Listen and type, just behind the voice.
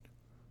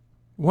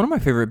One of my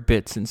favorite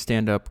bits in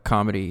stand-up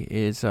comedy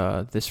is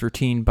this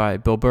routine by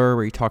Bill Burr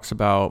where he talks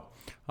about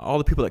all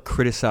the people that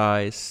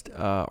criticized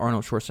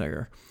Arnold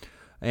Schwarzenegger.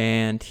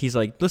 And he's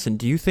like, listen,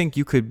 do you think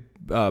you could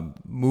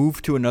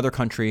move to another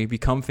country,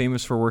 become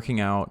famous for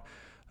working out,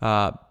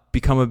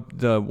 become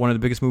one of the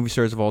biggest movie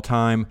stars of all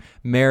time,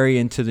 marry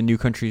into the new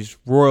country's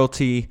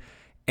royalty,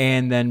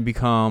 and then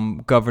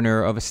become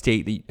governor of a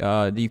state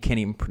that you can't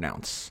even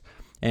pronounce?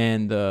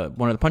 And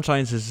one of the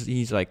punchlines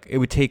is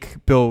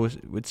Bill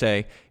would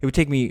say, it would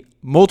take me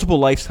multiple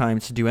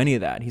lifetimes to do any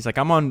of that. He's like,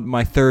 I'm on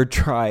my third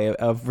try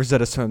of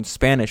Rosetta Stone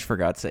Spanish, for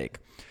God's sake.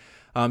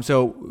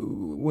 So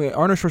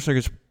Arnold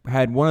Schwarzenegger's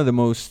had one of the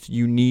most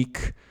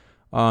unique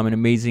and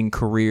amazing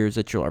careers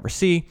that you'll ever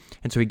see.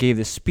 And so he gave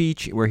this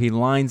speech where he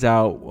lines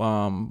out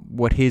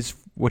what he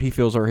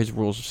feels are his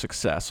rules of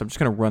success. So I'm just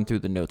going to run through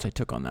the notes I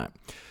took on that.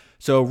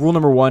 So rule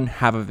number 1,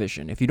 have a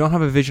vision. If you don't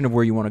have a vision of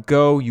where you want to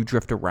go, you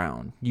drift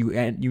around.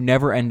 You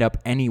never end up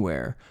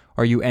anywhere,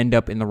 or you end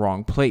up in the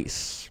wrong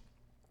place.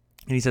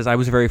 And he says, I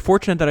was very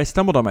fortunate that I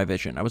stumbled on my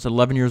vision. I was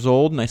 11 years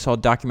old, and I saw a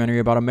documentary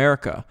about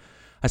America.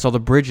 I saw the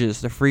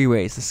bridges, the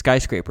freeways, the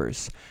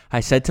skyscrapers. I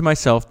said to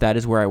myself, that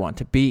is where I want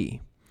to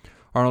be.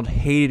 Arnold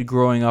hated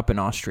growing up in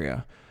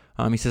Austria.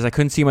 He says, I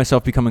couldn't see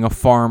myself becoming a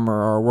farmer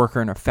or a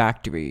worker in a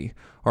factory,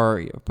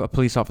 or a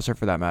police officer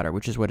for that matter,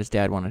 which is what his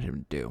dad wanted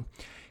him to do.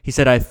 He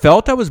said, I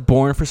felt I was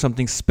born for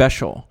something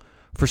special,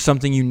 for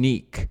something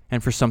unique,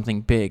 and for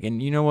something big.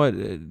 And you know what?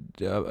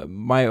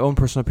 My own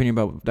personal opinion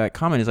about that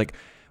comment is like,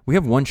 we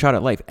have one shot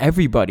at life.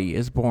 Everybody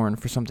is born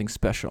for something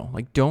special.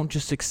 Like, don't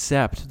just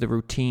accept the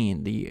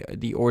routine,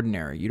 the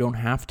ordinary. You don't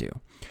have to.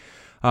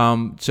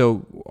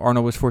 So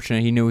Arnold was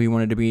fortunate. He knew he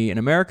wanted to be in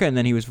America, and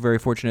then he was very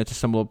fortunate to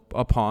stumble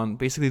upon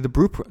basically the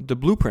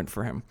blueprint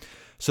for him.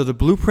 So the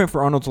blueprint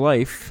for Arnold's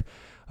life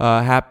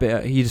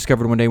he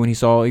discovered one day when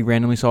he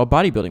randomly saw a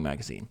bodybuilding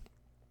magazine.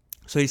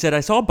 So he said,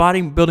 I saw a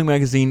bodybuilding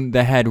magazine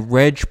that had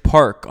Reg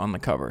Park on the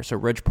cover. So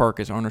Reg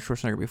Park is Arnold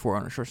Schwarzenegger before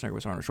Arnold Schwarzenegger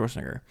was Arnold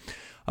Schwarzenegger.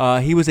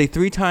 He was a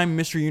 3-time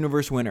Mr.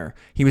 Universe winner.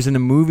 He was in the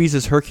movies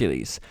as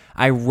Hercules.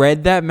 I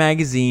read that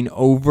magazine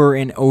over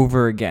and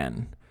over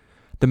again.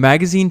 The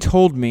magazine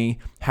told me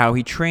how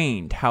he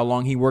trained, how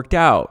long he worked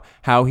out,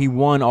 how he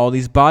won all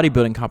these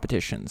bodybuilding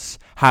competitions,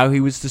 how he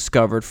was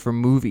discovered for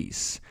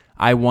movies.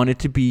 I wanted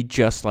to be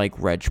just like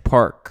Reg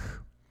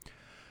Park.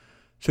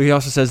 So he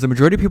also says the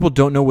majority of people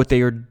don't know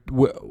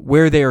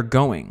where they are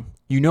going.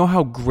 You know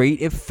how great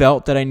it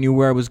felt that I knew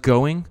where I was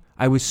going?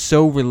 I was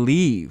so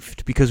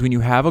relieved because when you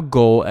have a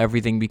goal,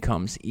 everything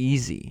becomes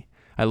easy.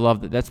 I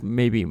love that. That's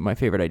maybe my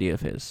favorite idea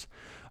of his.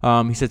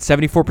 He said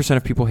 74%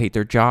 of people hate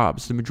their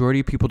jobs. The majority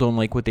of people don't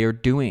like what they are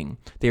doing.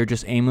 They are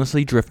just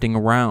aimlessly drifting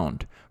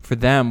around. For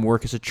them,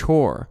 work is a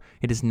chore.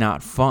 It is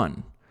not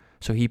fun.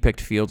 So he picked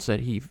fields that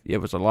it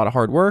was a lot of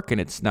hard work, and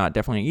it's not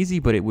definitely easy,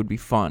 but it would be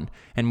fun.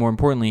 And more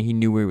importantly, he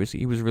knew where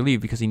he was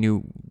relieved because he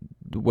knew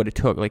what it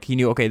took. Like, he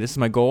knew, okay, this is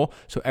my goal,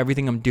 so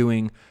everything I'm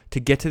doing to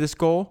get to this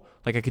goal,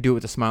 like, I could do it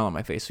with a smile on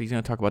my face. So he's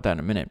going to talk about that in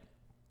a minute.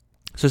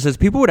 So it says,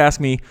 people would ask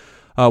me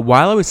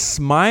why I was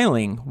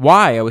smiling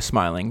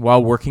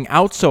while working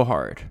out so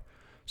hard.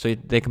 So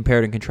they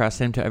compared and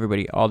contrasted him to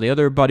everybody, all the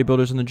other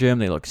bodybuilders in the gym.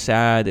 They looked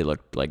sad. They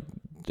looked like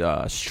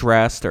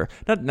stressed, or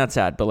not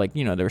sad, but like,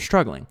 they were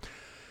struggling.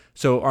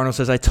 So Arnold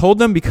says, I told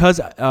them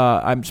because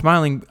I'm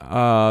smiling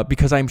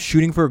because I'm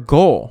shooting for a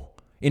goal.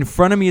 In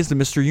front of me is the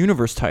Mr.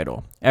 Universe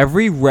title.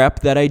 Every rep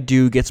that I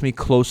do gets me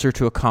closer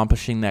to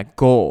accomplishing that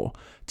goal,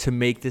 to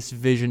make this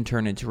vision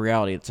turn into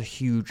reality. It's a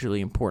hugely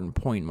important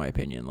point, in my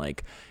opinion.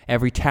 Like,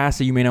 every task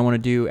that you may not want to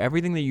do,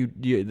 everything that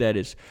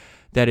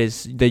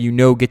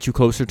gets you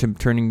closer to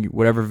turning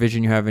whatever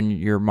vision you have in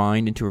your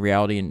mind into a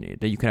reality and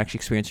that you can actually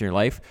experience in your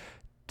life.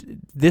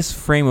 This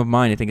frame of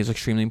mind, I think, is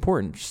extremely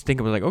important. Just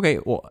think of it like, okay,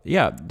 well,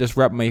 yeah, this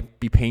rep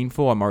might be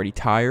painful. I'm already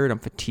tired. I'm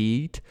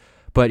fatigued.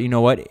 But you know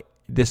what?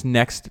 This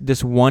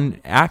one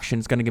action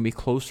is going to get me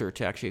closer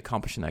to actually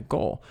accomplishing that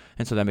goal.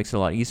 And so that makes it a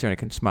lot easier, and I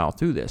can smile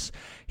through this.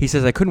 He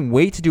says, I couldn't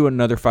wait to do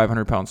another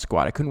 500-pound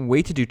squat. I couldn't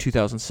wait to do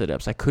 2,000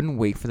 sit-ups. I couldn't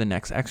wait for the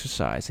next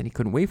exercise. And he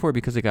couldn't wait for it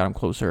because it got him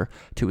closer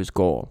to his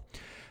goal.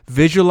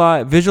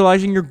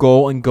 Visualizing your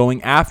goal and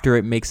going after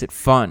it makes it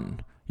fun.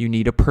 You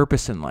need a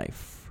purpose in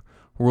life.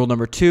 Rule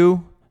number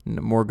 2,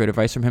 more good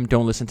advice from him,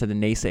 don't listen to the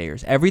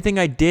naysayers. Everything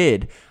I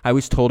did, I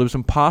was told it was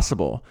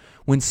impossible.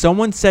 When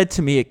someone said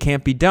to me it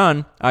can't be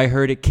done, I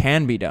heard it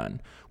can be done.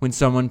 When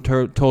someone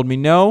told me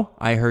no,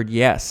 I heard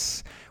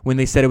yes. When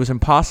they said it was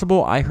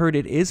impossible, I heard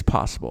it is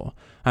possible.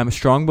 I'm a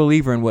strong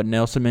believer in what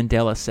Nelson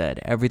Mandela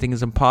said. Everything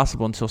is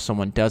impossible until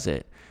someone does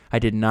it. I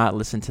did not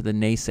listen to the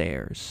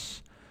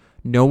naysayers.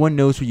 No one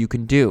knows what you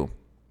can do.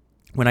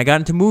 When I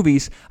got into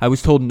movies, I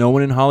was told no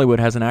one in Hollywood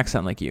has an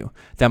accent like you,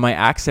 that my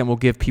accent will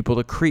give people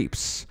the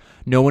creeps.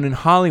 No one in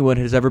Hollywood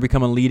has ever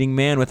become a leading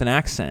man with an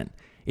accent.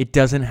 It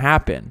doesn't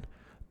happen.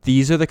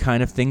 These are the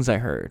kind of things I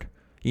heard.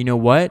 You know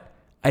what?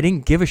 I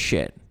didn't give a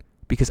shit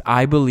because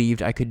I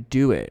believed I could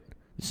do it.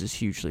 This is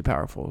hugely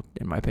powerful,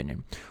 in my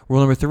opinion.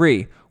 Rule number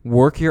 3,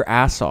 work your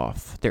ass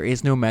off. There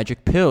is no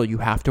magic pill. You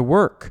have to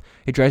work.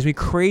 It drives me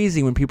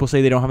crazy when people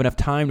say they don't have enough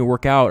time to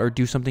work out or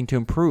do something to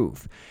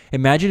improve.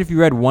 Imagine if you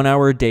read 1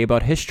 hour a day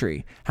about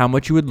history, how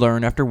much you would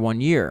learn after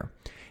 1 year.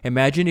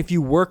 Imagine if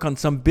you work on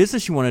some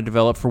business you want to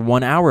develop for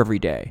 1 hour every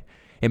day.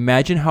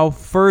 Imagine how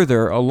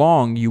further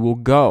along you will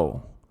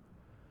go.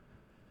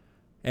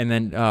 And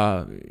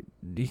then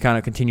he kind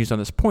of continues on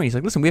this point. He's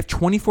like, listen, we have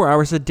 24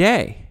 hours a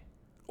day.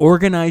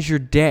 Organize your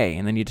day.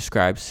 And then he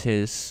describes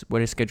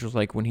what his schedule's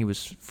like when he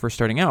was first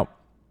starting out.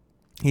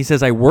 He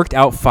says, I worked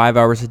out 5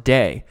 hours a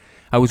day.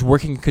 I was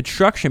working in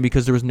construction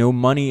because there was no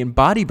money in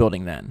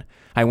bodybuilding then.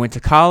 I went to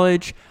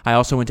college. I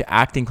also went to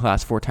acting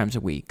class 4 times a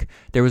week.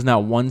 There was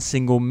not one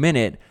single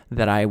minute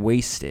that I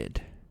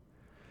wasted.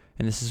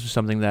 And this is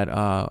something that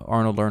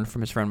Arnold learned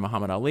from his friend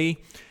Muhammad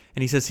Ali.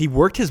 And he says he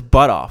worked his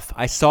butt off.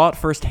 I saw it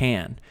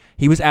firsthand.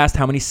 He was asked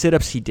how many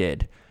sit-ups he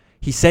did.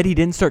 He said he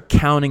didn't start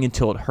counting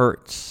until it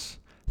hurts.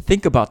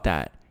 Think about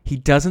that. He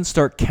doesn't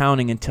start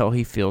counting until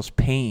he feels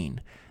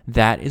pain.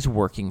 That is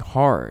working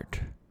hard.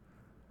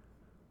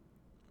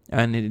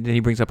 And then he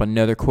brings up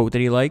another quote that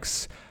he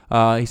likes.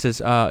 He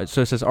says,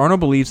 Arnold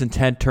believes in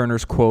Ted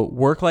Turner's quote,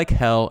 work like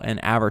hell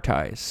and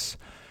advertise.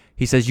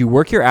 He says, you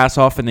work your ass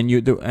off and then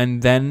you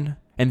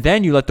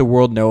let the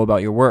world know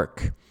about your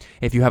work.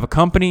 If you have a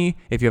company,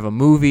 if you have a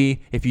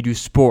movie, if you do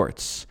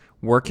sports,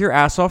 work your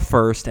ass off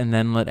first and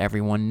then let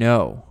everyone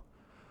know.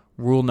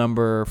 Rule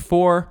number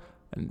 4,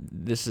 and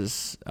this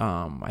is,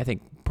 I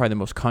think, probably the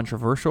most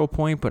controversial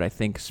point, but I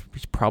think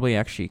he's probably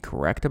actually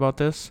correct about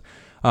this.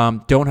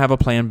 Don't have a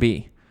plan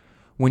B.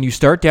 When you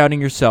start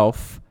doubting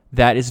yourself,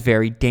 that is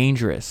very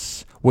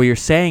dangerous. What you're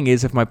saying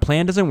is, if my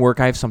plan doesn't work,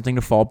 I have something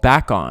to fall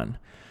back on.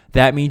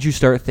 That means you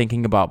start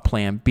thinking about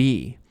plan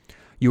B.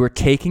 You are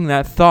taking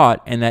that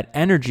thought and that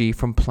energy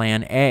from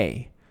plan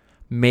A.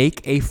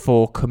 Make a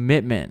full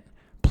commitment.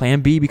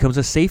 Plan B becomes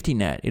a safety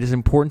net. It is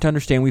important to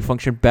understand we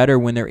function better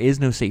when there is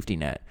no safety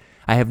net.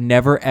 I have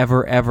never,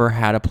 ever, ever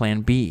had a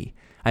plan B.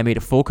 I made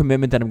a full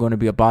commitment that I'm going to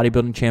be a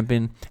bodybuilding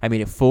champion. I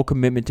made a full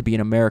commitment to be in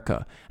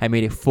America. I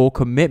made a full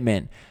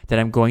commitment that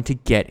I'm going to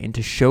get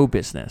into show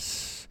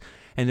business.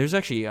 And there's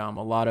actually a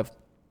lot of...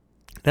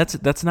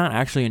 That's not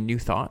actually a new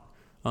thought.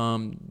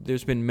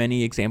 There's been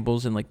many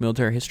examples in like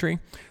military history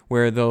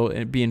where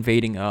they'll be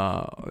invading,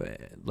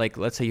 like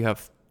let's say you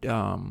have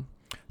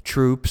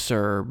troops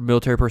or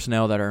military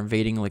personnel that are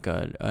invading like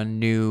a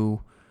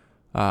new,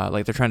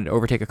 like they're trying to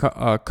overtake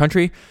a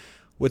country.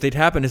 What they'd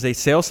happen is they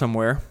sail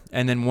somewhere,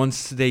 and then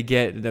once they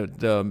get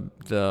the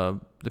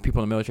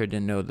people in the military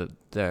didn't know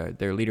that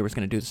their leader was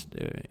going to do this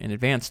in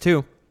advance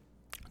too.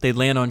 They'd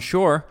land on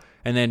shore,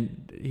 and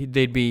then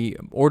they'd be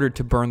ordered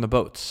to burn the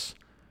boats.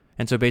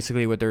 And so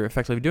basically what they're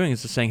effectively doing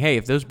is just saying, hey,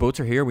 if those boats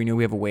are here, we know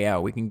we have a way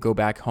out. We can go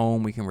back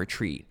home. We can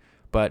retreat.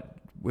 But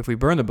if we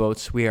burn the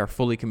boats, we are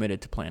fully committed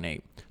to plan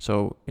 8.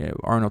 So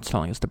Arnold's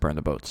telling us to burn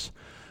the boats.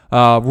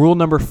 Rule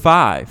number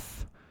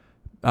 5,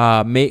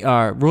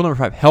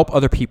 help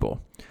other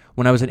people.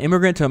 When I was an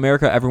immigrant to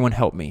America, everyone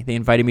helped me. They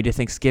invited me to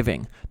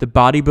Thanksgiving. The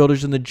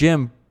bodybuilders in the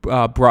gym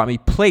brought me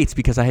plates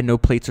because I had no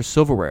plates or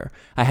silverware.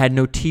 I had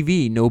no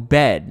TV, no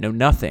bed, no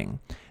nothing.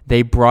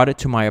 They brought it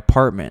to my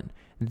apartment.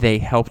 They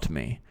helped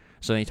me.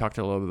 So then he talked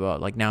a little bit about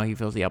like now he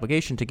feels the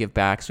obligation to give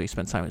back. So he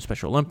spent time with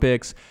Special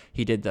Olympics.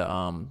 He did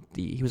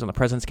he was on the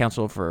President's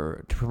Council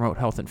to promote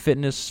health and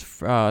fitness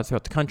throughout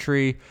the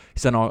country.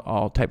 He's done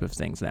all type of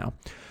things now.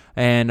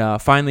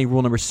 And finally,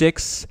 rule number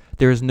 6,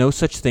 there is no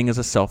such thing as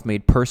a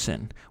self-made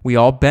person. We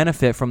all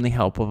benefit from the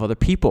help of other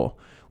people.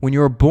 When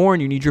you are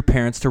born, you need your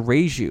parents to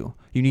raise you.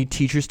 You need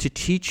teachers to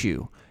teach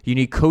you. You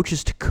need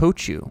coaches to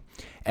coach you.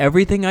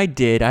 Everything I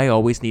did, I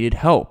always needed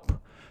help.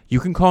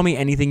 You can call me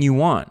anything you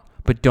want,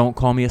 but don't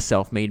call me a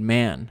self-made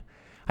man.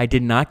 I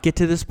did not get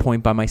to this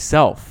point by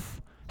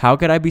myself. How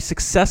could I be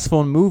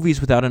successful in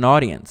movies without an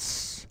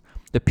audience?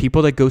 The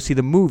people that go see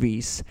the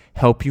movies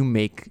help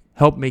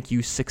make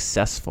you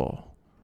successful.